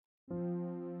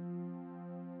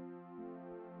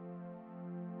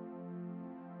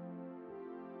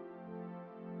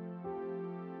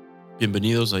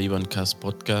Bienvenidos a Ivancast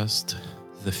Podcast,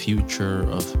 The Future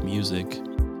of Music,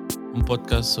 un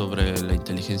podcast sobre la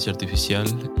inteligencia artificial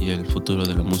y el futuro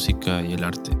de la música y el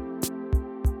arte.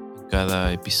 En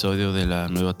cada episodio de la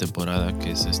nueva temporada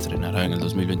que se estrenará en el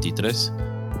 2023,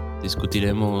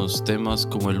 discutiremos temas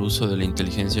como el uso de la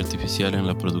inteligencia artificial en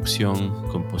la producción,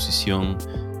 composición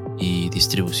y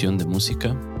distribución de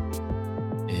música,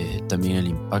 también el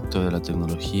impacto de la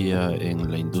tecnología en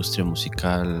la industria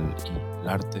musical y el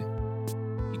arte,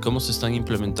 y cómo se están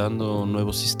implementando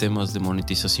nuevos sistemas de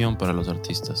monetización para los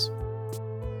artistas.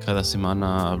 Cada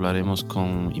semana hablaremos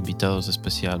con invitados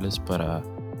especiales para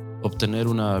obtener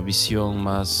una visión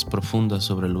más profunda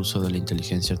sobre el uso de la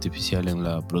inteligencia artificial en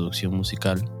la producción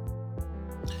musical,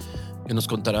 que nos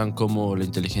contarán cómo la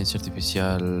inteligencia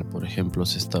artificial, por ejemplo,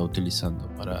 se está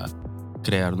utilizando para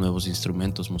crear nuevos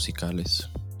instrumentos musicales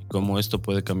y cómo esto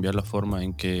puede cambiar la forma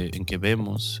en que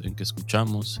vemos, en que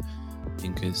escuchamos,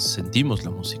 en que sentimos la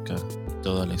música y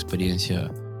toda la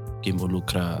experiencia que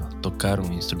involucra tocar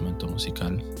un instrumento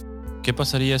musical. ¿Qué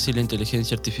pasaría si la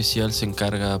inteligencia artificial se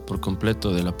encarga por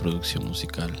completo de la producción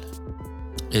musical?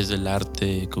 ¿Es el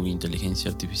arte con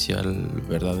inteligencia artificial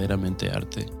verdaderamente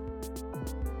arte?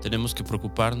 Tenemos que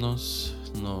preocuparnos.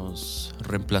 ¿Nos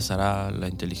reemplazará la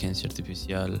inteligencia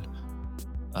artificial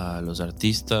a los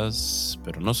artistas,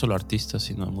 pero no solo artistas,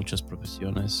 sino a muchas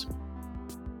profesiones?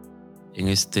 En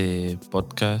este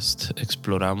podcast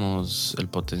exploramos el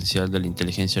potencial de la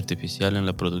inteligencia artificial en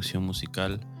la producción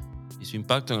musical y su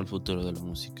impacto en el futuro de la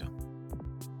música.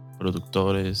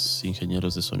 Productores,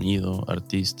 ingenieros de sonido,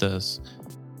 artistas,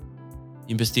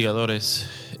 investigadores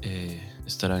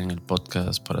estarán en el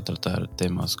podcast para tratar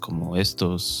temas como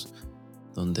estos,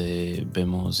 donde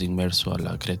vemos inmerso a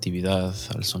la creatividad,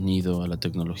 al sonido, a la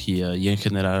tecnología y en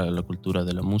general a la cultura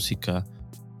de la música,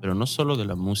 pero no solo de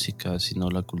la música, sino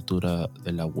la cultura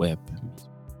de la web.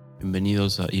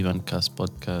 Bienvenidos a Ivancast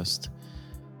Podcast,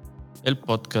 el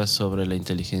podcast sobre la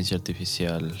inteligencia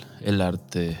artificial, el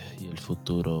arte y el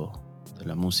futuro de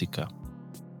la música.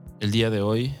 El día de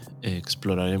hoy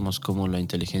exploraremos cómo la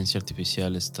inteligencia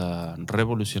artificial está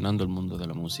revolucionando el mundo de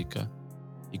la música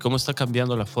y cómo está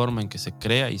cambiando la forma en que se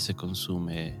crea y se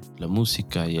consume la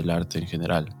música y el arte en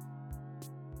general.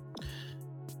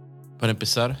 Para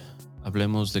empezar,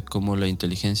 hablemos de cómo la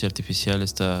inteligencia artificial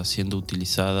está siendo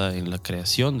utilizada en la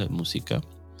creación de música,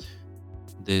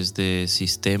 desde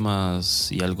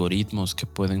sistemas y algoritmos que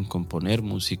pueden componer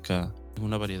música en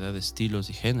una variedad de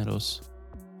estilos y géneros,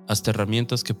 hasta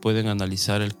herramientas que pueden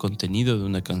analizar el contenido de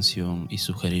una canción y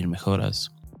sugerir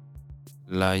mejoras.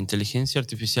 La inteligencia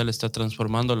artificial está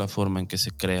transformando la forma en que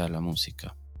se crea la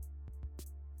música.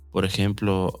 Por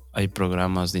ejemplo, hay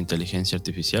programas de inteligencia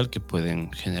artificial que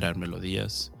pueden generar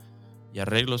melodías y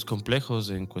arreglos complejos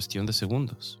en cuestión de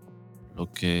segundos,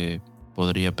 lo que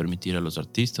podría permitir a los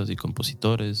artistas y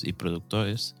compositores y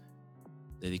productores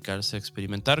dedicarse a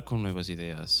experimentar con nuevas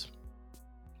ideas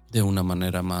de una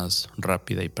manera más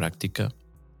rápida y práctica.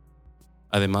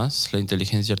 Además, la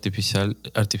inteligencia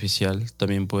artificial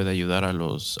también puede ayudar a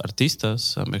los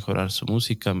artistas a mejorar su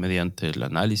música mediante el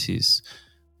análisis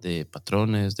de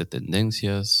patrones, de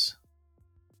tendencias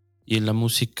y en la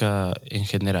música en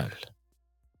general.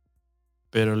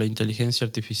 Pero la inteligencia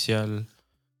artificial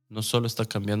no solo está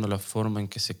cambiando la forma en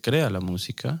que se crea la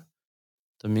música,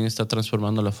 también está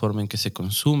transformando la forma en que se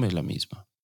consume la misma.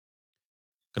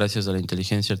 Gracias a la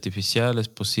inteligencia artificial es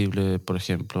posible, por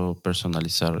ejemplo,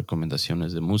 personalizar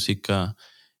recomendaciones de música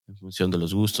en función de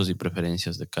los gustos y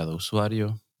preferencias de cada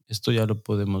usuario. Esto ya lo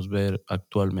podemos ver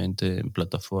actualmente en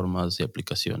plataformas y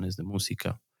aplicaciones de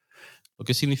música, lo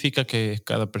que significa que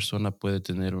cada persona puede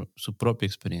tener su propia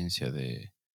experiencia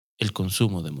de el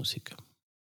consumo de música.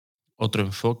 Otro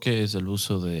enfoque es el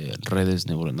uso de redes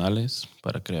neuronales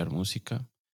para crear música.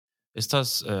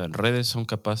 Estas redes son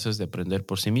capaces de aprender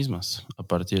por sí mismas a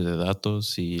partir de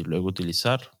datos y luego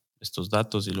utilizar estos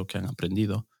datos y lo que han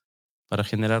aprendido para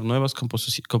generar nuevas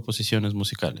composiciones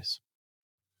musicales.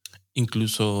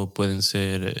 Incluso pueden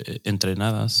ser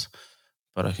entrenadas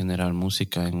para generar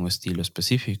música en un estilo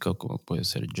específico, como puede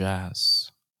ser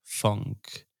jazz, funk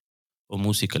o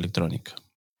música electrónica.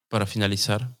 Para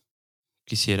finalizar,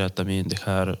 quisiera también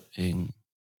dejar en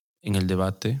el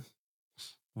debate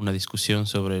una discusión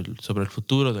sobre el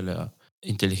futuro de la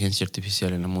inteligencia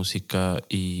artificial en la música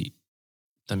y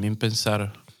también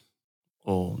pensar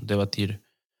o debatir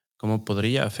cómo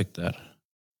podría afectar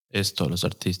esto a los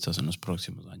artistas en los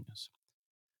próximos años.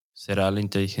 ¿Será la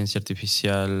inteligencia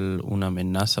artificial una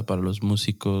amenaza para los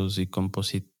músicos y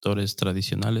compositores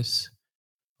tradicionales?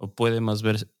 ¿O puede más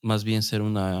bien ser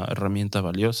una herramienta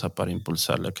valiosa para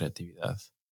impulsar la creatividad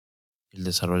y el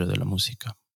desarrollo de la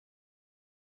música?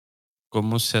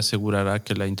 ¿Cómo se asegurará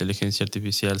que la inteligencia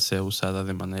artificial sea usada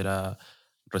de manera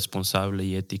responsable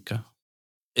y ética?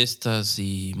 Estas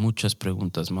y muchas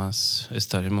preguntas más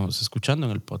estaremos escuchando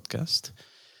en el podcast.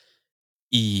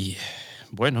 Y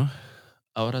bueno,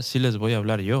 ahora sí les voy a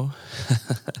hablar yo.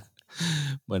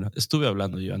 Bueno, estuve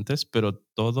hablando yo antes, pero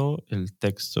todo el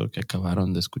texto que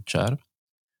acabaron de escuchar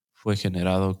fue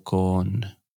generado con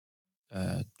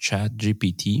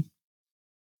ChatGPT,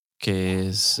 que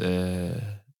es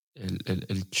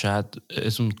el chat,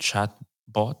 es un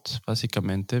chatbot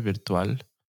básicamente virtual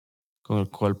con el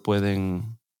cual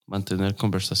pueden mantener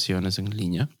conversaciones en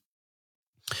línea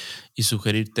y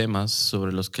sugerir temas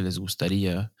sobre los que les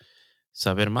gustaría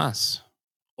saber más.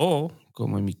 O,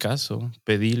 como en mi caso,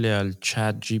 pedirle al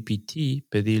chat GPT,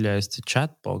 pedirle a este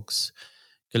chatbox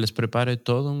que les prepare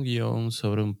todo un guión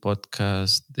sobre un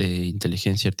podcast de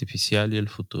inteligencia artificial y el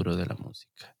futuro de la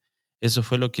música. Eso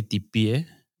fue lo que tipié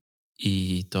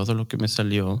y todo lo que me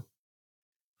salió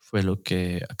fue lo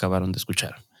que acabaron de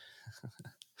escuchar.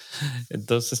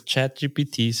 Entonces,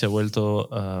 ChatGPT se ha vuelto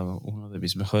uno de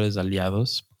mis mejores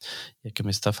aliados, ya que me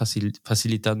está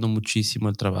facilitando muchísimo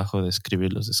el trabajo de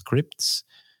escribir los scripts.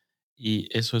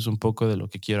 Y eso es un poco de lo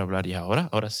que quiero hablar. Y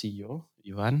ahora sí yo,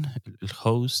 Iván, el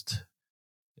host,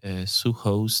 su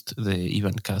host de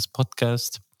Iván Cast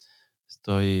Podcast.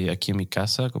 Estoy aquí en mi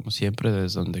casa, como siempre,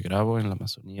 desde donde grabo en la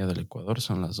Amazonía del Ecuador.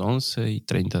 Son las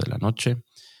 11:30 de la noche.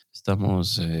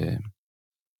 Estamos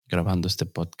grabando este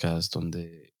podcast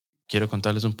donde quiero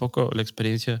contarles un poco la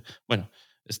experiencia. Bueno,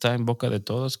 está en boca de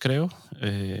todos, creo.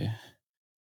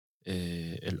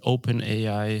 El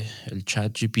OpenAI, el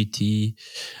ChatGPT,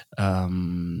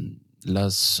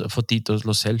 las fotitos,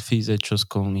 los selfies hechos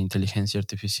con inteligencia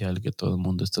artificial que todo el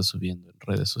mundo está subiendo en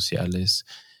redes sociales,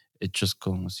 hechos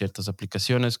con ciertas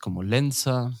aplicaciones como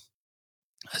Lensa.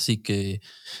 Así que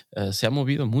se ha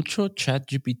movido mucho.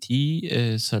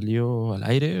 ChatGPT salió al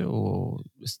aire o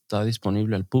está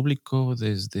disponible al público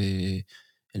desde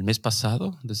el mes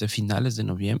pasado, desde finales de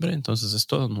noviembre. Entonces es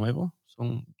todo nuevo.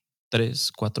 Son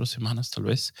 3, 4 semanas tal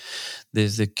vez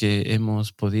desde que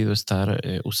hemos podido estar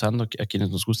usando a quienes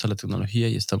nos gusta la tecnología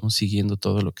y estamos siguiendo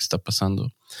todo lo que está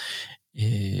pasando.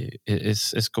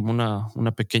 Es como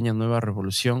una pequeña nueva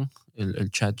revolución, el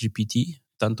chat GPT,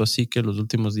 tanto así que los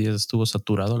últimos días estuvo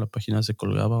saturado, la página se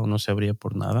colgaba o no se abría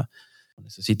por nada.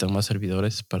 Necesitan más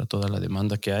servidores para toda la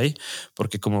demanda que hay,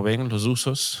 porque como ven, los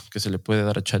usos que se le puede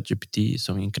dar a ChatGPT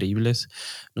son increíbles.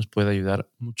 Nos puede ayudar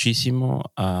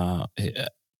muchísimo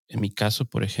en mi caso,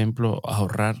 por ejemplo, a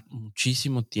ahorrar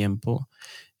muchísimo tiempo.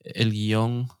 El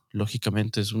guión,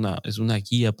 lógicamente, es una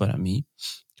guía para mí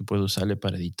que puedo usarle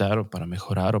para editar o para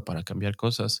mejorar o para cambiar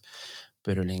cosas,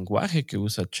 pero el lenguaje que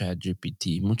usa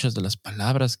ChatGPT, muchas de las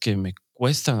palabras que me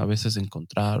cuestan a veces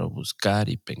encontrar o buscar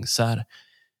y pensar,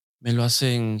 me lo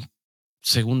hacen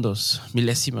segundos,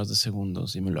 milésimas de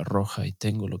segundos y me lo arroja y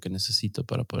tengo lo que necesito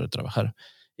para poder trabajar.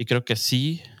 Y creo que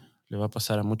así le va a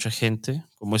pasar a mucha gente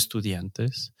como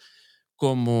estudiantes,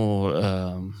 como,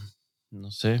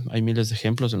 no sé, hay miles de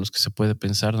ejemplos en los que se puede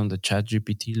pensar donde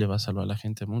ChatGPT le va a salvar a la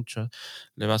gente mucho,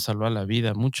 le va a salvar la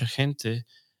vida a mucha gente,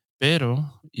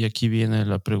 pero, y aquí viene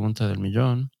la pregunta del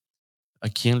millón, ¿a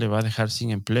quién le va a dejar sin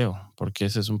empleo? Porque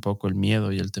ese es un poco el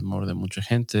miedo y el temor de mucha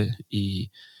gente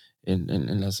y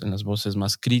en las voces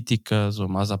más críticas o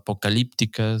más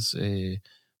apocalípticas,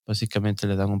 básicamente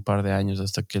le dan un par de años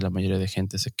hasta que la mayoría de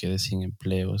gente se quede sin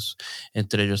empleos,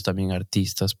 entre ellos también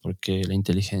artistas, porque la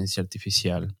inteligencia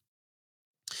artificial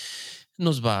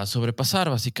nos va a sobrepasar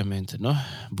básicamente, ¿no?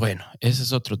 Bueno, ese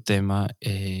es otro tema.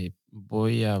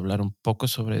 Voy a hablar un poco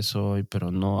sobre eso hoy,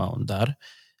 pero no ahondar.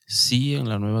 Sí, en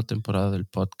la nueva temporada del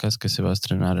podcast que se va a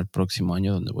estrenar el próximo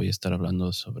año, donde voy a estar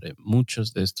hablando sobre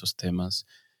muchos de estos temas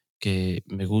que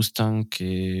me gustan,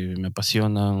 que me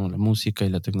apasionan, la música y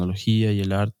la tecnología y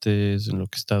el arte, es en lo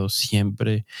que he estado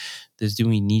siempre desde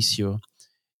un inicio.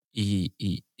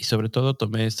 Y sobre todo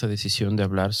tomé esta decisión de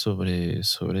hablar sobre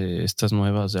estas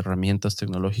nuevas herramientas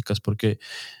tecnológicas porque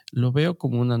lo veo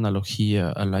como una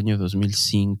analogía al año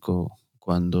 2005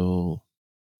 cuando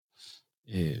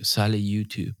sale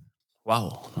YouTube.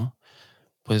 Wow, ¿no?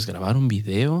 Puedes grabar un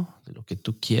video de lo que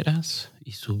tú quieras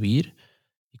y subir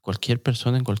y cualquier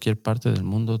persona en cualquier parte del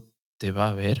mundo te va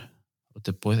a ver o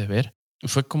te puede ver.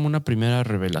 Fue como una primera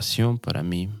revelación para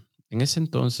mí. En ese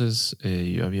entonces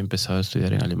yo había empezado a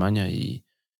estudiar en Alemania y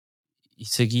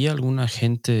seguía alguna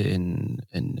gente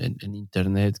en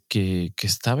internet que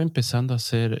estaba empezando a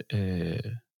hacer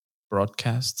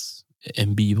broadcasts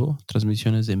en vivo,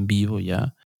 transmisiones en vivo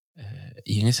ya.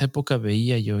 Y en esa época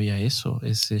veía yo ya eso,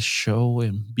 ese show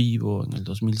en vivo en el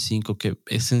 2005, que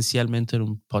esencialmente era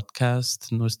un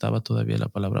podcast, no estaba todavía la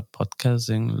palabra podcast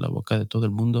en la boca de todo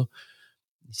el mundo,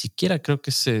 ni siquiera creo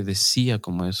que se decía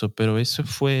como eso, pero eso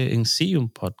fue en sí un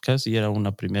podcast y era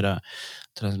una primera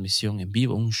transmisión en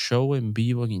vivo, un show en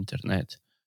vivo en internet.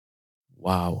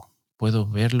 Wow, puedo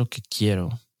ver lo que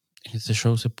quiero. En ese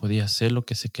show se podía hacer lo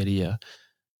que se quería.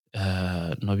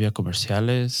 No había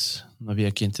comerciales, no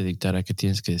había quien te dictara qué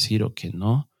tienes que decir o qué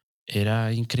no.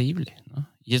 Era increíble, ¿no?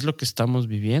 Y es lo que estamos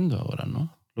viviendo ahora,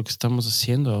 ¿no? Lo que estamos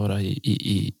haciendo ahora.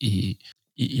 Y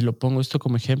lo pongo esto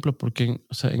como ejemplo porque,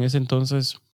 o sea, en ese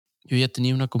entonces yo ya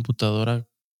tenía una computadora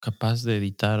capaz de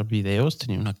editar videos,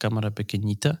 tenía una cámara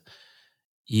pequeñita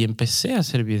y empecé a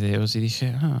hacer videos y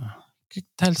dije, ¿qué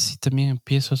tal si también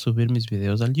empiezo a subir mis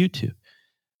videos al YouTube?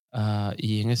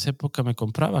 Y en esa época me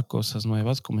compraba cosas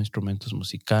nuevas como instrumentos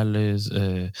musicales.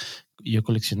 Yo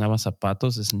coleccionaba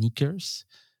zapatos, sneakers,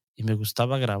 y me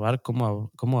gustaba grabar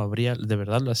cómo abría. De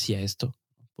verdad lo hacía esto.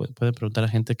 Pueden preguntar a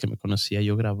gente que me conocía.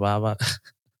 Yo grababa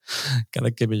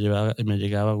cada que me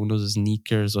llegaba unos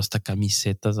sneakers o hasta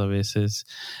camisetas a veces,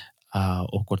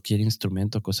 o cualquier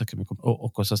instrumento, cosa que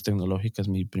o cosas tecnológicas,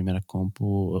 mi primera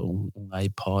compu, un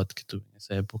iPod que tuve en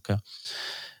esa época.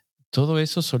 Todo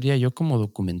eso solía yo como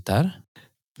documentar,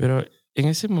 pero en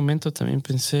ese momento también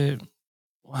pensé,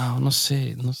 wow, no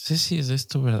sé si es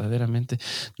esto verdaderamente,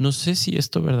 no sé si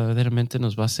esto verdaderamente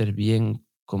nos va a hacer bien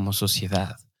como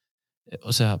sociedad.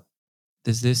 O sea,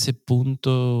 desde ese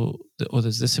punto o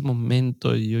desde ese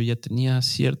momento yo ya tenía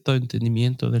cierto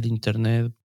entendimiento del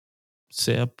Internet,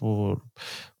 sea por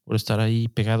estar ahí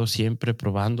pegado siempre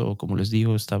probando o como les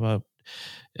digo,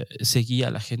 seguía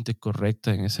a la gente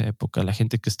correcta en esa época, la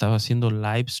gente que estaba haciendo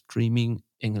live streaming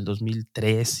en el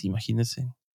 2003, imagínense.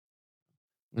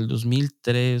 En el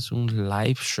 2003, un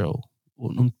live show,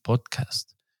 un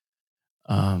podcast.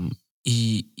 Am,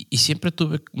 y siempre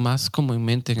tuve más como en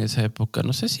mente en esa época,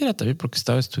 no sé si era también porque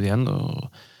estaba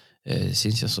estudiando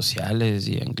ciencias sociales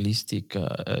y anglística,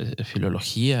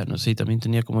 filología, no sé, y también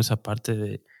tenía como esa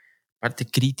parte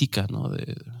crítica, ¿no?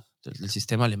 Del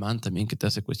sistema alemán también que te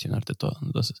hace cuestionarte todo.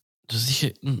 Entonces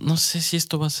dije, no sé si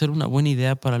esto va a ser una buena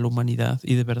idea para la humanidad.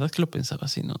 Y de verdad que lo pensaba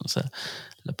así, ¿no? O sea,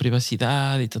 la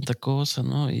privacidad y tanta cosa,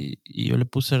 ¿no? Y yo le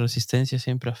puse resistencia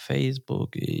siempre a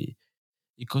Facebook y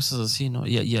cosas así, ¿no?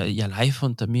 Y al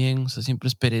iPhone también, o sea, siempre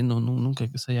esperé, no, nunca,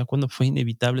 o sea, ya cuando fue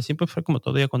inevitable, siempre fue como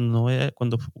todo, ya cuando, no era,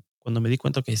 cuando me di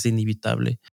cuenta que es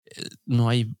inevitable, no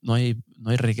hay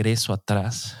regreso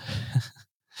atrás.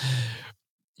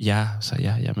 Ya, o sea,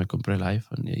 ya me compré el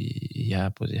iPhone y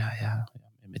ya, pues ya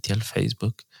me metí al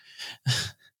Facebook.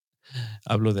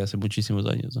 Hablo de hace muchísimos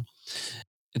años, ¿no?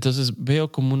 Entonces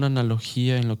veo como una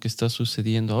analogía en lo que está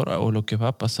sucediendo ahora o lo que va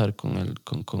a pasar con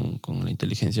la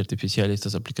inteligencia artificial y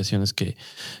estas aplicaciones que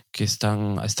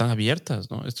están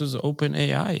abiertas, ¿no? Esto es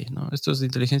OpenAI, ¿no? Esto es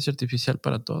inteligencia artificial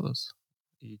para todos.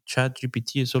 Y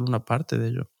ChatGPT es solo una parte de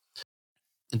ello.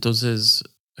 Entonces,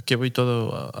 ¿a qué voy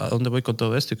todo? ¿A dónde voy con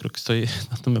todo esto? Y creo que estoy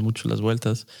dándome mucho las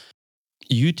vueltas.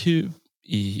 YouTube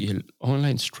y el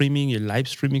online streaming y el live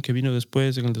streaming que vino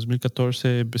después en el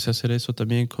 2014, empecé a hacer eso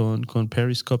también con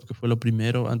Periscope, que fue lo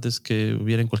primero, antes que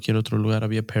hubiera en cualquier otro lugar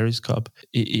había Periscope.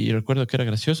 Y recuerdo que era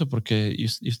gracioso porque yo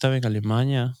estaba en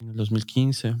Alemania en el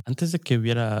 2015, antes de que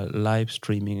hubiera live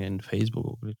streaming en Facebook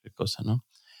o cualquier cosa, ¿no?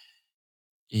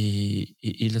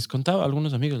 Y les contaba a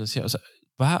algunos amigos, decía, o sea,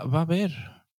 va a haber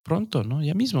pronto, ¿no?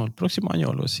 Ya mismo, el próximo año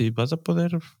o algo así, vas a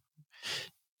poder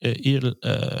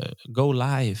go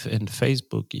live en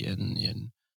Facebook y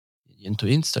en tu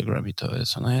Instagram y todo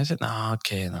eso, ¿no? Y dice, no,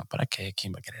 que no, ¿para qué?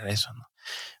 ¿Quién va a querer eso, no?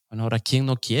 Bueno, ahora, ¿quién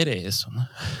no quiere eso, no?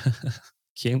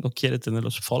 ¿Quién no quiere tener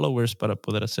los followers para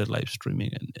poder hacer live streaming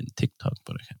en TikTok,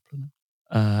 por ejemplo, ¿no?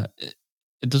 Ah, eh,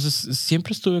 entonces,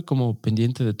 siempre estuve como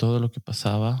pendiente de todo lo que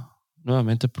pasaba,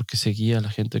 nuevamente porque seguía a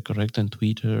la gente correcta en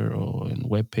Twitter o en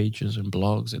web pages, en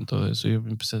blogs, en todo eso. Yo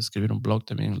empecé a escribir un blog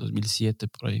también en el 2007,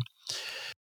 por ahí.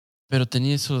 Pero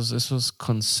tenía esos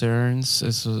concerns,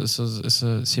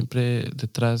 eso siempre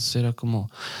detrás era como,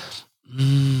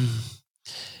 mm,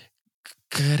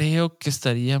 creo que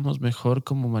estaríamos mejor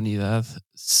como humanidad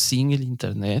sin el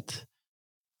Internet,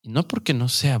 y no porque no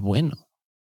sea bueno.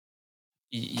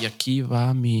 Y aquí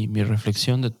va mi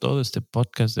reflexión de todo este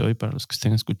podcast de hoy para los que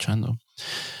estén escuchando.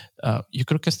 Yo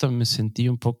creo que hasta me sentí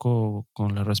un poco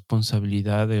con la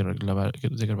responsabilidad de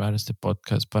grabar este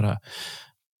podcast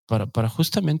para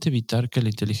justamente evitar que la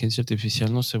inteligencia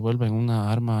artificial no se vuelva en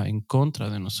una arma en contra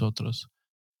de nosotros.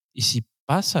 Y si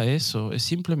pasa eso, es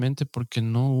simplemente porque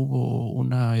no hubo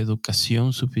una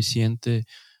educación suficiente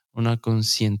una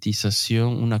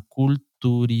concientización, una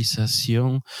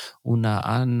culturización, una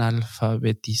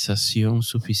analfabetización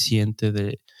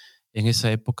suficiente en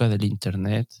esa época del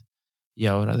Internet y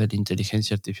ahora de la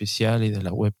inteligencia artificial y de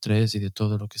la Web3 y de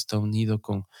todo lo que está unido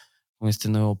con este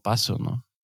nuevo paso, ¿no?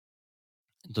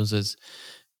 Entonces,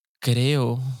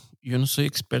 creo, yo no soy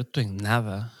experto en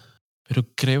nada, pero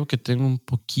creo que tengo un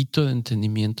poquito de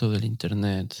entendimiento del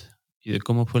Internet y de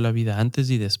cómo fue la vida antes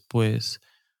y después.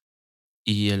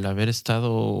 Y el haber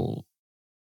estado,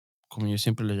 como yo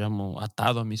siempre le llamo,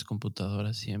 atado a mis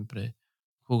computadoras siempre,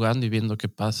 jugando y viendo qué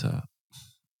pasa,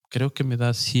 creo que me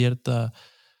da cierta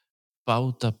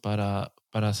pauta para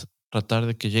tratar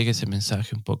de que llegue ese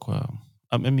mensaje un poco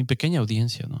a mi pequeña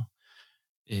audiencia, ¿no?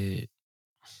 Eh,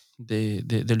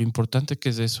 de lo importante que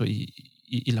es eso.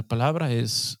 Y la palabra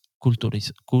es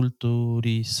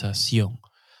culturización,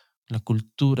 la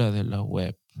cultura de la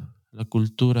web, la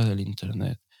cultura del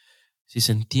Internet. Si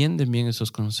se entienden bien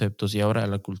esos conceptos y ahora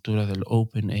la cultura del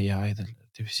Open AI,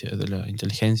 de la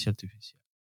inteligencia artificial,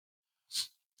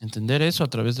 entender eso a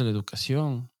través de la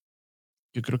educación,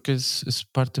 yo creo que es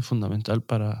parte fundamental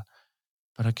para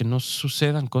que no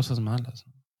sucedan cosas malas,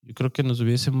 ¿no? Yo creo que nos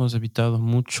hubiésemos evitado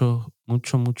mucho,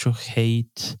 mucho, mucho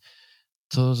hate,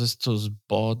 todos estos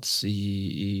bots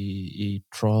y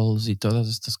trolls y todas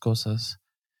estas cosas,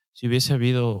 si hubiese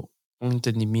habido un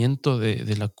entendimiento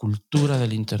de la cultura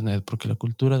del Internet, porque la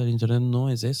cultura del Internet no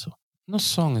es eso. No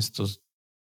son estos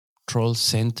troll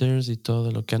centers y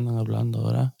todo lo que andan hablando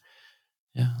ahora.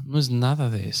 Ya, no es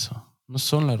nada de eso. No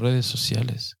son las redes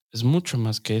sociales. Es mucho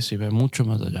más que eso y va mucho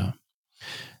más allá.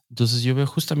 Entonces yo veo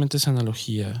justamente esa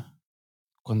analogía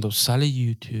cuando sale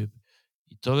YouTube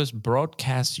y todo es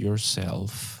broadcast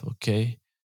yourself, ¿ok?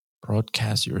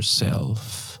 Broadcast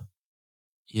yourself.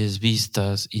 Y es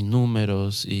vistas y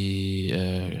números y,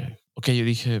 ok, yo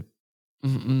dije,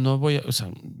 no voy a, o sea,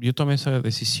 yo tomé esa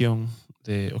decisión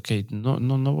de, ok,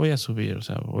 no voy a subir, o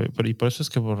sea, y por eso es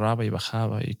que borraba y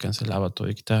bajaba y cancelaba todo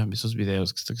y quitaba esos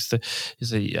videos.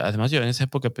 Y además yo en esa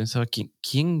época pensaba,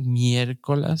 ¿quién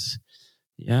miércoles,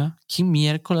 ya? ¿Quién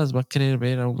miércoles va a querer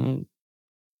ver a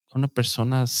una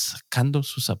persona sacando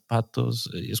sus zapatos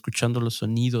y escuchando los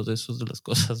sonidos de esos de las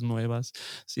cosas nuevas?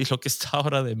 Sí, lo que está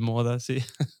ahora de moda, sí.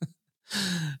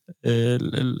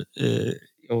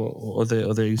 O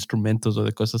de instrumentos o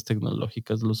de cosas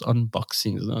tecnológicas, los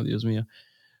unboxings, ¿no? Dios mío.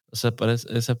 O sea, para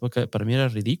esa época, para mí era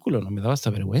ridículo, ¿no? Me daba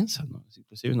hasta vergüenza, ¿no?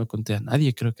 Inclusive no conté a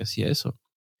nadie, creo que hacía eso.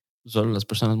 Solo las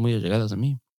personas muy allegadas a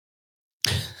mí.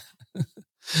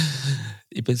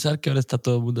 Y pensar que ahora está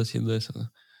todo el mundo haciendo eso,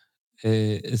 ¿no?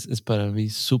 Es para mí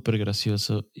súper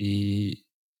gracioso y,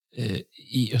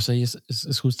 o sea,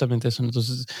 es justamente eso, ¿no?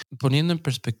 Entonces, poniendo en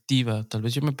perspectiva, tal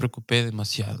vez yo me preocupé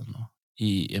demasiado, ¿no?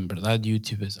 Y en verdad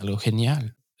YouTube es algo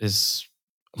genial.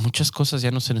 Muchas cosas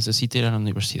ya no se necesita ir a la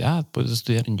universidad, puedes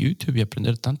estudiar en YouTube y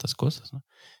aprender tantas cosas, ¿no?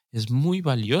 Es muy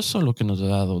valioso lo que nos ha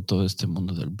dado todo este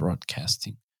mundo del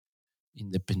broadcasting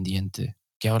independiente,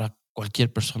 que ahora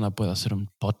cualquier persona puede hacer un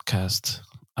podcast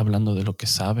hablando de lo que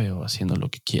sabe o haciendo lo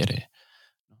que quiere.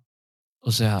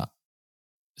 O sea,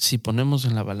 si ponemos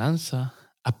en la balanza,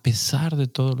 a pesar de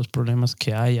todos los problemas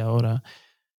que hay ahora,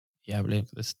 y hablé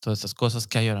de todas estas cosas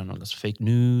que hay ahora, ¿no? Las fake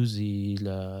news y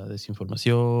la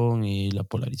desinformación y la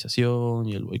polarización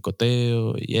y el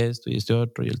boicoteo y esto y este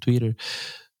otro y el Twitter,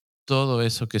 todo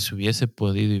eso que se hubiese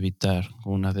podido evitar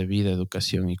con una debida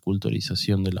educación y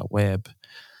culturización de la web,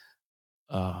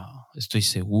 estoy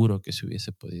seguro que se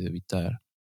hubiese podido evitar.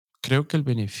 Creo que el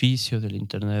beneficio del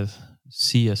Internet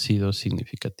sí ha sido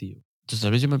significativo. Entonces,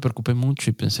 tal vez yo me preocupé mucho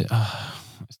y pensé,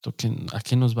 ¿a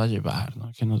qué nos va a llevar? ¿No?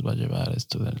 ¿A qué nos va a llevar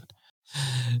esto del...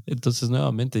 Entonces,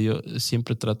 nuevamente, yo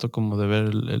siempre trato como de ver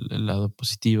el lado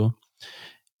positivo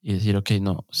y decir, ok,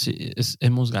 no, sí,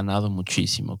 hemos ganado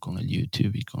muchísimo con el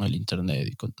YouTube y con el Internet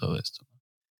y con todo esto.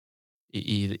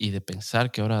 Y de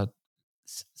pensar que ahora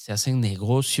se hacen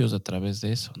negocios a través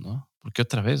de eso, ¿no? Porque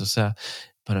otra vez, o sea,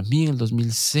 para mí en el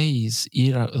 2006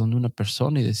 ir a donde una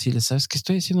persona y decirle, ¿sabes qué?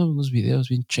 Estoy haciendo unos videos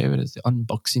bien chéveres de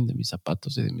unboxing de mis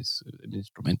zapatos y de mis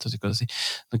instrumentos y cosas así.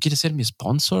 ¿No quieres ser mi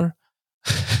sponsor?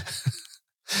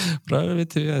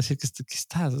 Probablemente me iba a decir que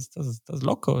estás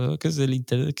loco, ¿no? ¿Qué es el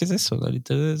Internet? ¿Qué es eso? ¿No? El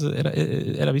Internet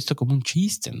era visto como un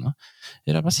chiste, ¿no?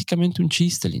 Era básicamente un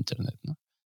chiste el Internet, ¿no?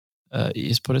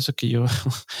 Y es por eso que yo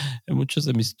en muchos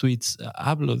de mis tweets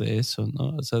hablo de eso,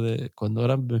 ¿no? O sea, de cuando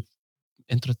ahora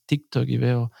entro a TikTok y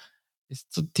veo,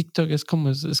 TikTok es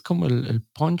como el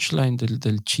punchline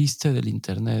del chiste del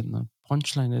Internet, ¿no?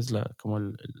 Punchline es como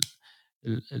el,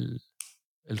 el-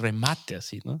 el remate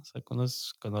así, ¿no? O sea, cuando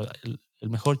el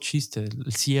mejor chiste,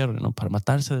 el cierre, ¿no? Para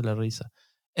matarse de la risa.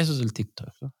 Eso es el TikTok,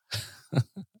 ¿no?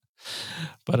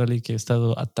 para alguien que ha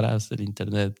estado atrás del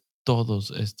Internet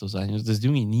todos estos años, desde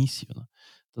un inicio, ¿no?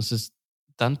 Entonces,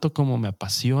 tanto como me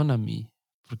apasiona a mí,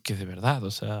 porque de verdad,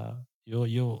 o sea,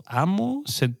 yo amo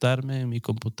sentarme en mi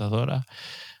computadora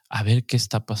a ver qué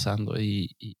está pasando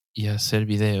y hacer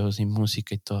videos y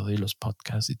música y todo, y los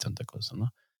podcasts y tanta cosa,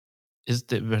 ¿no? Es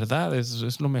de verdad,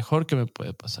 es lo mejor que me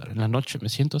puede pasar. En la noche me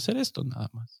siento a hacer esto nada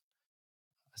más,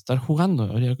 a estar jugando,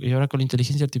 y ahora con la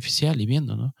inteligencia artificial y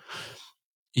viendo, ¿no?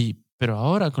 Pero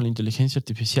ahora con la inteligencia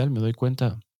artificial me doy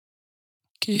cuenta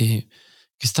que,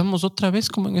 que estamos otra vez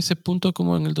como en ese punto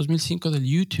como en el 2005 del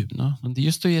YouTube, ¿no? Donde yo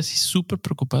estoy así súper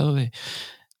preocupado de,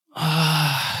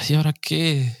 ¿y ahora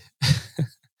qué?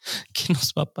 ¿Qué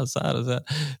nos va a pasar? O sea,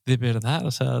 de verdad,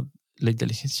 o sea, la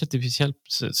inteligencia artificial,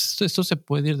 pues, esto se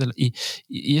puede ir de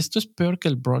y esto es peor que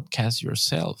el broadcast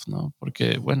yourself, ¿no?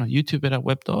 Porque, bueno, YouTube era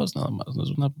Web 2 nada más, ¿no?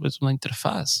 Es una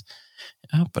interfaz,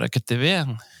 para que te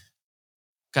vean,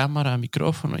 cámara,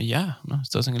 micrófono y ya, ¿no?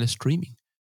 Estás en el streaming.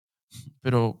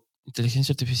 Pero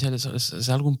inteligencia artificial es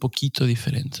algo un poquito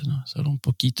diferente, ¿no? Es algo un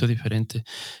poquito diferente.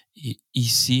 Y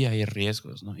sí hay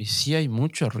riesgos, ¿no? Y sí hay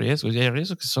muchos riesgos. Y hay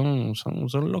riesgos que son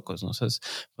locos, ¿no? O sea,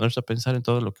 ponerse a pensar en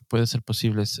todo lo que puede ser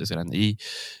posible es grande. Y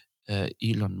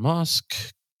Elon Musk,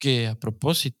 que a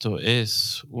propósito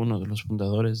es uno de los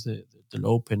fundadores del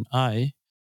OpenAI,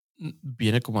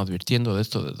 viene como advirtiendo de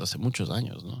esto desde hace muchos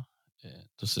años, ¿no?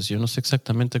 Entonces yo no sé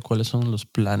exactamente cuáles son los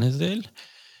planes de él.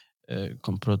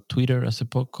 Compró Twitter hace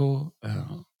poco.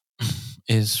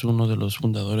 Es uno de los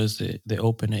fundadores de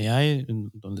OpenAI,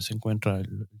 donde se encuentra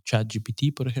el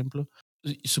ChatGPT, por ejemplo.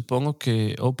 Y supongo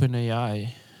que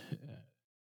OpenAI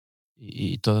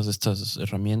y todas estas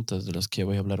herramientas de las que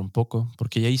voy a hablar un poco,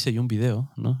 porque ya hice yo un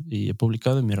video, ¿no? Y he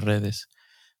publicado en mis redes.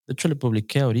 De hecho, le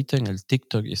publiqué ahorita en el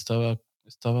TikTok y creo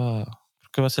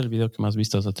que va a ser el video que más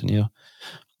vistas ha tenido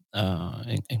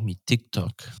en mi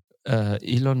TikTok.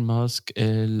 Elon Musk,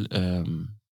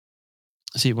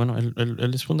 sí, bueno,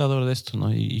 él es fundador de esto,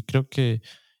 ¿no? Y creo que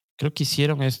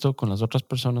hicieron esto con las otras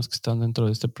personas que están dentro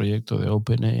de este proyecto de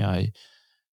OpenAI,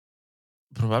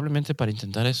 probablemente para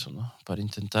intentar eso, ¿no? Para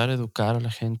intentar educar a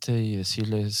la gente y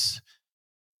decirles,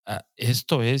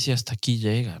 esto es y hasta aquí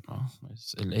llega, ¿no?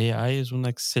 El AI es una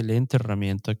excelente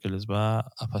herramienta que les va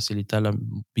a facilitar la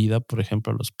vida, por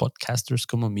ejemplo, a los podcasters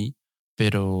como mí,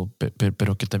 pero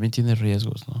que también tiene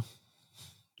riesgos, ¿no?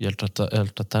 Y al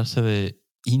tratarse de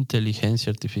inteligencia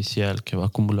artificial que va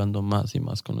acumulando más y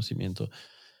más conocimiento,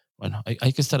 bueno,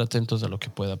 hay que estar atentos a lo que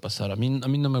pueda pasar. A mí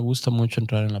no me gusta mucho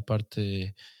entrar en la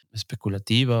parte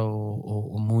especulativa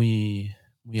o muy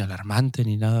alarmante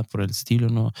ni nada por el estilo,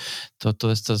 ¿no?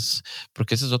 Todas estas,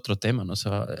 porque ese es otro tema, ¿no? O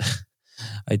sea,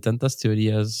 hay tantas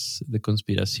teorías de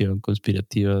conspiración,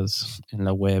 conspirativas en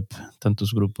la web,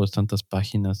 tantos grupos, tantas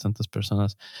páginas, tantas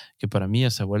personas, que para mí ya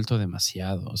se ha vuelto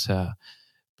demasiado. O sea,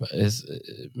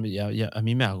 a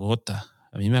mí me agota.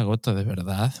 A mí me agota de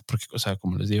verdad, porque, o sea,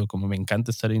 como les digo, como me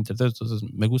encanta estar en internet, entonces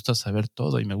me gusta saber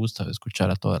todo y me gusta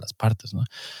escuchar a todas las partes, ¿no?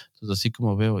 Entonces, así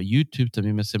como veo YouTube,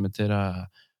 también me sé meter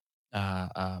a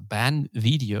Band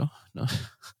Video, ¿no?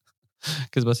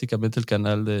 Que es básicamente el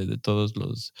canal de todos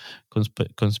los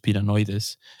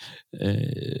conspiranoides.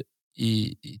 Eh,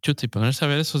 y chuta, y ponerse a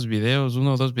ver esos videos,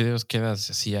 uno o dos videos, quedas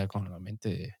así ya con la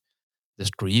mente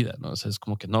destruida, ¿no? O sea, es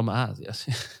como que no más, y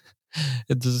así.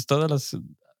 Entonces,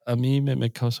 a mí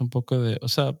me causa un poco de, o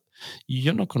sea, y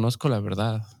yo no conozco la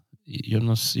verdad, y yo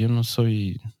no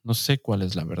soy, no sé cuál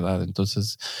es la verdad.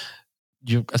 Entonces,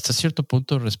 yo hasta cierto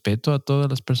punto respeto a todas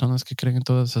las personas que creen en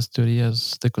todas esas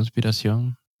teorías de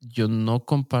conspiración. Yo no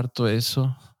comparto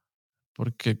eso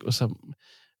porque, o sea,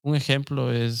 un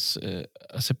ejemplo es,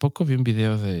 hace poco vi un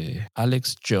video de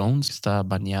Alex Jones, que está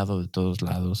baneado de todos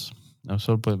lados. No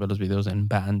solo puedes ver los videos en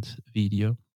Band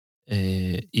Video.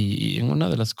 Y en una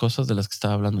de las cosas de las que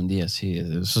estaba hablando un día, así,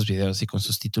 de esos videos así con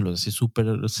sus títulos así súper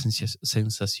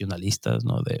sensacionalistas,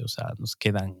 ¿no? O sea, nos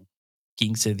quedan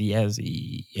 15 días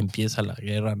y empieza la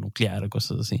guerra nuclear,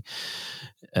 cosas así.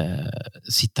 Eh,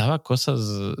 Citaba cosas,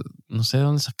 no sé de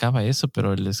dónde sacaba eso,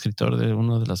 pero el escritor de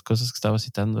una de las cosas que estaba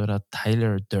citando era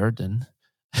Tyler Durden.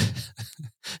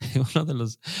 Uno de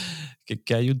los que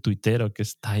hay un tuitero que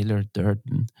es Tyler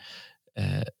Durden.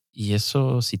 Y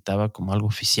eso citaba como algo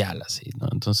oficial, así, ¿no?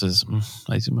 Entonces,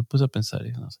 ahí sí me puse a pensar,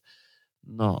 y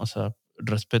no, o sea,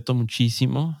 respeto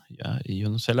muchísimo, ya, y yo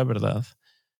no sé la verdad,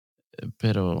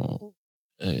 pero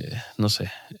no sé,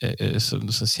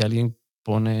 no sé si alguien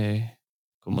pone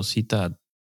como cita a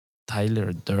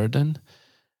Tyler Durden,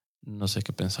 no sé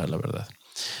qué pensar, la verdad.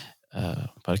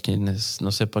 Para quienes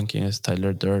no sepan quién es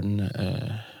Tyler Durden,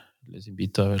 les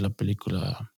invito a ver la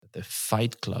película The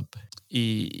Fight Club.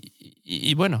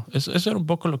 Y bueno, eso era un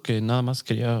poco lo que nada más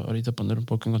quería ahorita poner un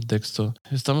poco en contexto.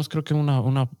 Estamos creo que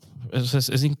en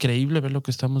es increíble ver lo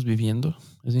que estamos viviendo.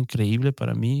 Es increíble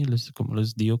para mí, como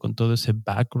les digo, con todo ese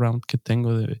background que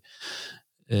tengo del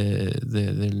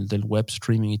web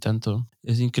streaming y tanto.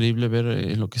 Es increíble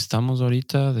ver lo que estamos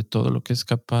ahorita, de todo lo que es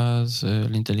capaz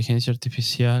la inteligencia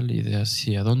artificial y de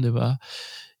hacia dónde va.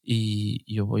 Y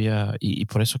yo y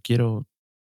por eso quiero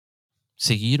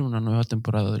seguir una nueva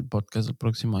temporada del podcast el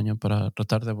próximo año para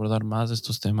tratar de abordar más de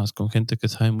estos temas con gente que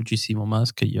sabe muchísimo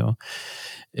más que yo,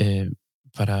 eh,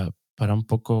 para un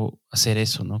poco hacer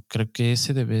eso, ¿no? Creo que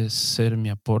ese debe ser mi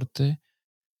aporte,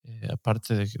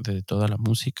 aparte de toda la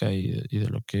música y de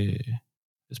lo que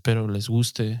espero les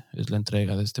guste, es la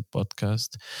entrega de este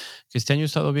podcast. Que este año he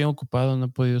estado bien ocupado, no he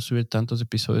podido subir tantos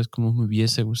episodios como me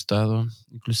hubiese gustado.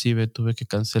 Inclusive tuve que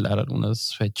cancelar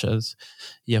algunas fechas.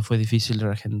 Ya fue difícil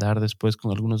reagendar después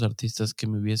con algunos artistas que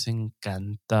me hubiesen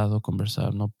encantado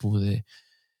conversar. No pude.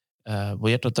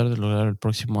 Voy a tratar de lograr el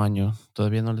próximo año.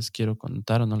 Todavía no les quiero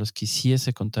contar o no les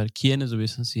quisiese contar quiénes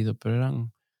hubiesen sido, pero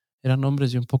eran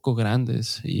nombres ya un poco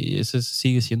grandes y ese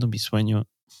sigue siendo mi sueño.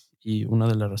 Y una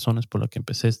de las razones por la que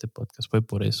empecé este podcast fue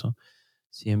por eso.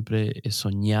 Siempre he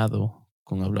soñado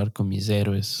con hablar con mis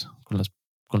héroes,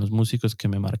 con los músicos que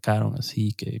me marcaron,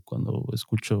 así que cuando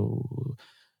escucho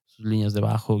sus líneas de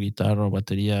bajo, guitarra o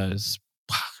batería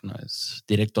 ¡pah! No, es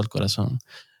directo al corazón.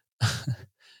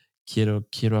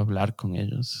 Quiero hablar con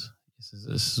ellos.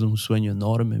 Ese es un sueño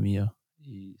enorme mío.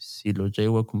 Y si lo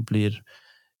llego a cumplir,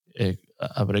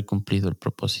 habré cumplido el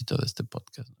propósito de este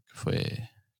podcast, ¿no?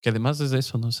 Que además es de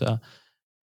eso, ¿no? O sea,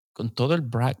 con todo el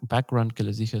background que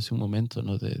les dije hace un momento,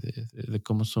 ¿no? De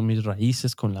cómo son mis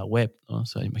raíces con la web, ¿no? O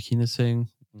sea, imagínense en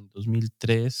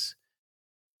 2003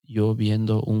 yo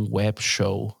viendo un web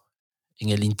show en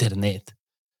el internet.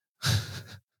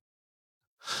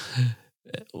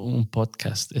 Un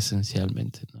podcast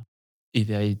esencialmente, ¿no? Y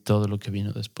de ahí todo lo que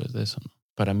vino después de eso, ¿no?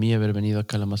 Para mí haber venido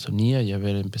acá a la Amazonía y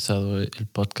haber empezado el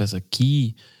podcast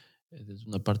aquí, desde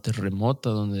una parte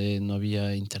remota donde no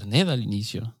había internet al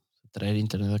inicio. Traer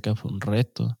internet acá fue un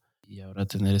reto y ahora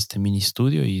tener este mini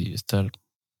estudio y estar,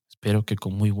 espero que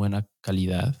con muy buena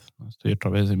calidad, ¿no? Estoy otra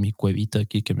vez en mi cuevita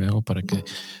aquí que me hago para que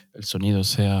el sonido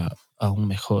sea aún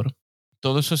mejor.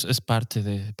 Todo eso es parte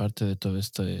de todo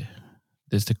de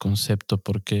este concepto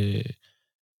porque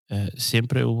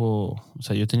siempre hubo, o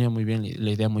sea, yo tenía muy bien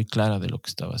la idea muy clara de lo que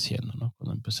estaba haciendo, ¿no?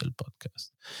 Cuando empecé el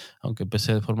podcast. Aunque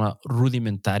empecé de forma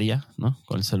rudimentaria, ¿no?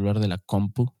 Con el celular de la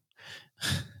compu,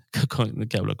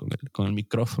 que hablo con el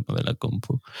micrófono de la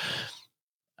compu.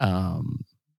 Am,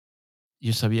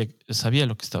 yo sabía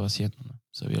lo que estaba haciendo, ¿no?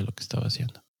 Sabía lo que estaba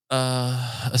haciendo.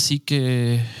 Así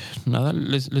que nada,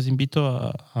 les invito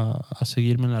a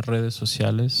seguirme en las redes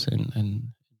sociales,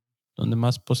 donde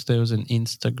más posteos en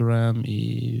Instagram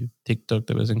y TikTok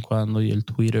de vez en cuando y el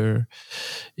Twitter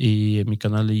y en mi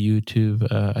canal de YouTube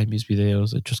hay mis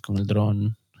videos hechos con el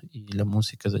dron y la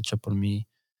música es hecha por mí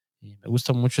y me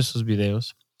gustan mucho esos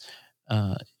videos.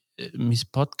 Ah, mis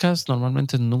podcasts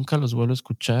normalmente nunca los vuelvo a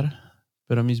escuchar,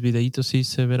 pero mis videitos sí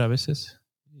sé ver a veces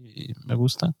y me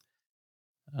gustan.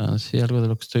 Sí, algo de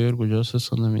lo que estoy orgulloso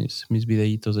son de mis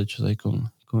videitos hechos ahí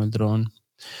con el dron.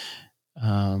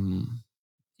 Am,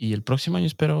 y el próximo año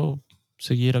espero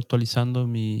seguir actualizando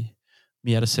mi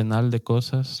arsenal de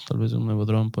cosas, tal vez un nuevo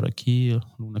dron por aquí,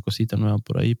 una cosita nueva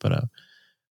por ahí para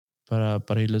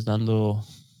irles dando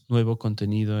nuevo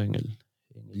contenido en el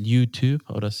YouTube,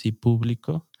 ahora sí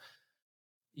público,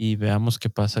 y veamos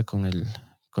qué pasa con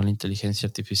la inteligencia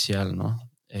artificial, ¿no?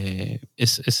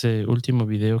 Ese último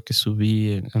video que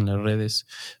subí en las redes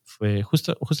fue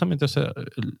justamente, o sea,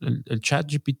 el chat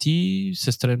GPT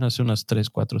se estrena hace unas 3,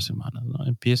 4 semanas, ¿no?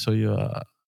 Empiezo yo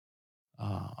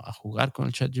a jugar con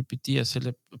el chat GPT, a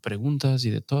hacerle preguntas y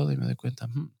de todo, y me doy cuenta,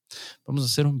 vamos a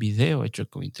hacer un video hecho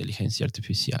con inteligencia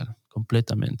artificial,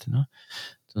 completamente, ¿no?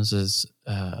 Entonces,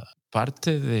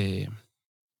 parte del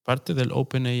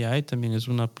OpenAI también es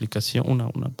una aplicación,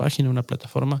 una página, una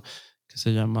plataforma que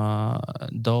se llama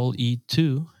DALL-E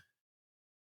 2,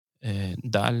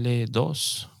 Dale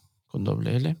 2 con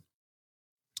doble L,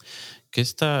 que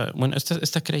esta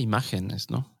crea imágenes,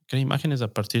 ¿no? Crea imágenes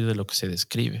a partir de lo que se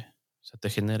describe. O sea, te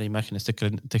genera imágenes,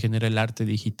 te genera el arte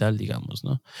digital, digamos,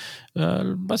 ¿no?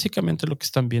 Básicamente lo que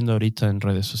están viendo ahorita en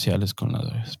redes sociales con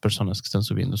las personas que están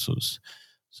subiendo sus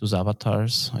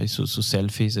avatars, hay sus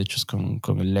selfies hechos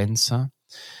con el Lensa.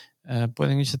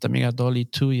 Pueden irse también a Dolly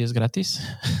 2 y es gratis.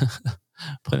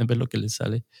 Pueden ver lo que les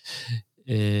sale.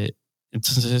 Eh,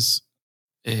 entonces,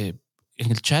 eh,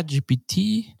 en el chat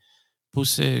GPT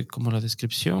puse como la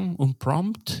descripción, un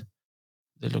prompt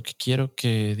lo que quiero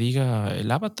que diga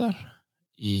el avatar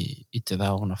y te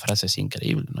da una frase así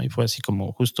increíble, ¿no? Y fue así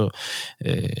como justo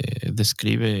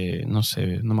describe, no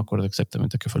sé, no me acuerdo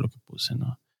exactamente qué fue lo que puse,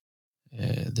 ¿no?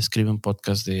 Describe un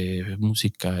podcast de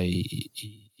música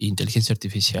y inteligencia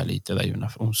artificial y te da ahí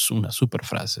una super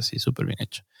frase así, súper bien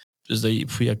hecha. Desde ahí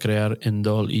fui a crear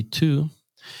Endol E2.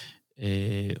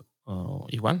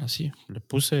 Igual, así, le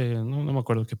puse, no me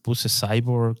acuerdo que puse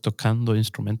Cyborg tocando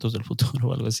instrumentos del futuro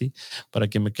o algo así, para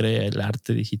que me cree el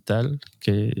arte digital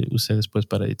que usé después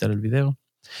para editar el video.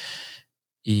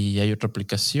 Y hay otra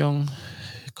aplicación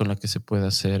con la que se puede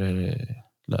hacer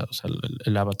o sea,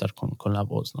 el avatar con la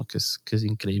voz, ¿no? Que es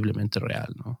increíblemente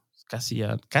real, ¿no? Casi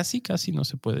no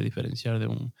se puede diferenciar de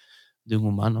un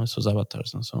humano esos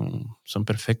avatars, ¿no? Son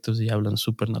perfectos y hablan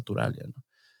súper natural, ¿ya? ¿No?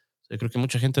 O sea, creo que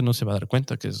mucha gente no se va a dar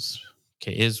cuenta que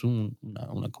es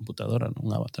una computadora, ¿no?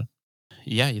 Un avatar.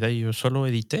 Y ya, y de ahí yo solo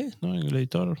edité, ¿no? En el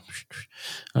editor,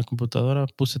 a la computadora,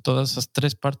 puse todas esas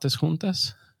tres partes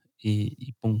juntas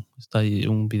y pum, está ahí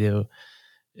un video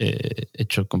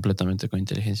hecho completamente con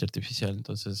inteligencia artificial.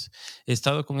 Entonces, he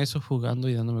estado con eso jugando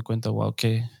y dándome cuenta, wow,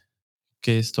 qué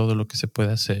es todo lo que se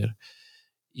puede hacer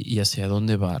y hacia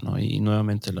dónde va, ¿no? Y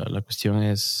nuevamente la cuestión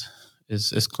es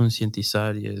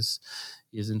concientizar y es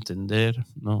entender,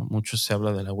 ¿no? Mucho se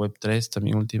habla de la Web3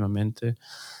 también últimamente,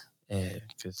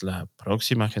 que es la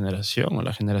próxima generación o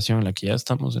la generación en la que ya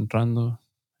estamos entrando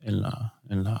en la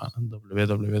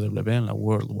WWW, en la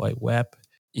World Wide Web.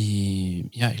 Y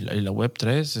la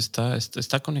Web3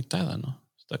 está conectada, ¿no?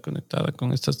 Está conectada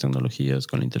con estas tecnologías,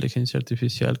 con la inteligencia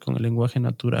artificial, con el lenguaje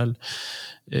natural,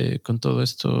 con todo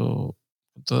esto,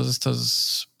 con todas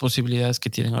estas posibilidades que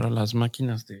tienen ahora las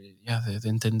máquinas de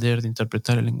entender, de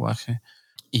interpretar el lenguaje.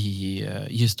 Y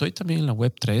estoy también en la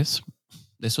Web3.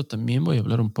 De eso también voy a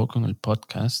hablar un poco en el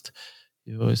podcast.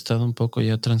 Yo he estado un poco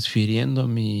ya transfiriendo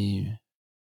mi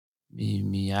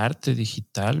arte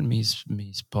digital, mis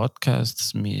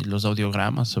podcasts, los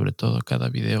audiogramas, sobre todo cada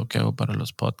video que hago para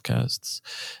los podcasts,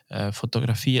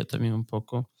 fotografía también un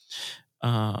poco,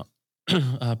 a,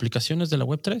 a aplicaciones de la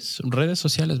Web3, redes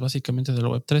sociales básicamente de la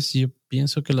Web3. Yo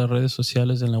pienso que las redes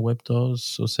sociales en la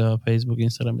Web2, o sea, Facebook,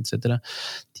 Instagram, etcétera,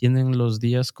 tienen los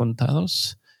días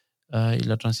contados, y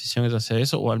la transición es hacia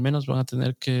eso, o al menos van a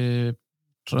tener que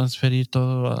transferir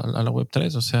todo a la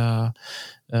Web3, o sea,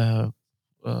 uh,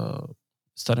 uh,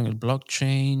 estar en el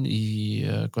blockchain y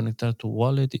conectar tu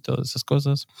wallet y todas esas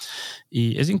cosas.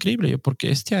 Y es increíble,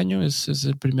 porque este año es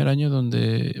el primer año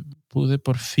donde pude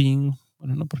por fin,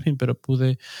 bueno, no por fin, pero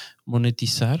pude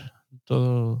monetizar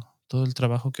todo el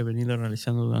trabajo que he venido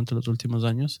realizando durante los últimos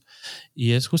años.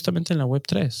 Y es justamente en la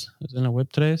Web3, es en la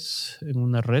Web3, en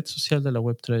una red social de la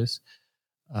Web3,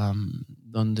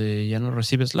 donde ya no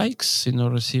recibes likes, sino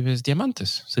recibes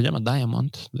diamantes. Se llama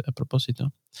Diamond, a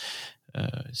propósito.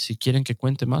 Si quieren que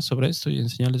cuente más sobre esto y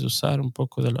enseñarles a usar un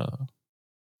poco de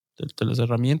las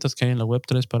herramientas que hay en la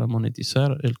Web3 para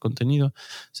monetizar el contenido,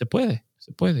 se puede,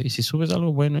 se puede. Y si subes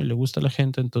algo bueno y le gusta a la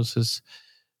gente, entonces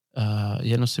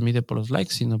ya no se mide por los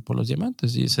likes, sino por los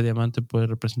diamantes. Y ese diamante puede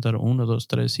representar 1, 2,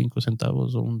 3, 5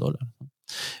 centavos o $1, ¿no?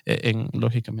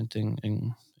 Lógicamente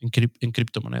en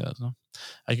criptomonedas, ¿no?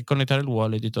 Hay que conectar el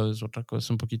wallet y todo es otra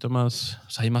cosa, un poquito más, o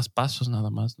sea, hay más pasos nada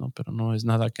más, ¿no? Pero no es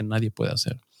nada que nadie pueda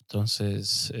hacer.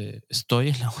 Entonces, estoy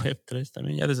en la Web3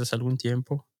 también ya desde hace algún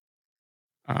tiempo.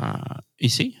 Y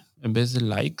sí, en vez de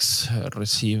likes,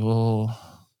 recibo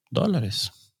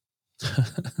dólares.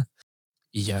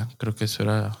 Y ya, creo que eso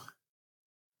era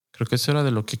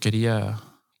de lo que quería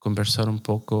conversar un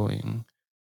poco en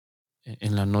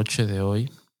la noche de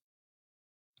hoy.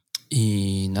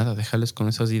 Y nada, dejarles con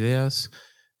esas ideas.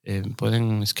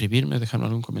 Pueden escribirme, dejarme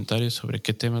algún comentario sobre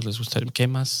qué temas qué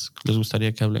más les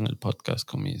gustaría que hable en el podcast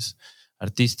con mis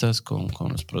artistas, con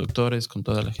los productores, con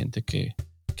toda la gente que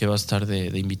va a estar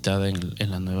de invitada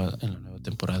en la nueva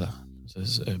temporada.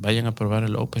 Entonces, vayan a probar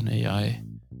el OpenAI,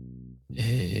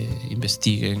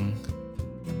 investiguen,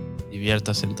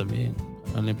 diviértanse también,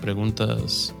 hagan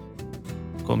preguntas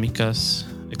cómicas,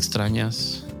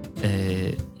 extrañas,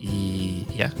 y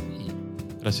ya.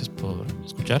 Gracias por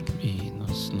escuchar y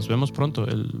nos vemos pronto.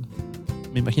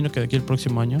 Me imagino que de aquí el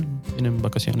próximo año vienen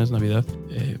vacaciones, Navidad.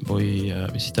 Voy a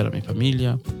visitar a mi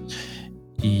familia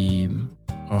y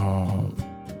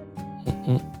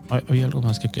hay algo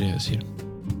más que quería decir.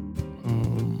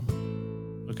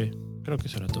 Ok, creo que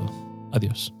eso era todo.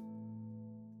 Adiós.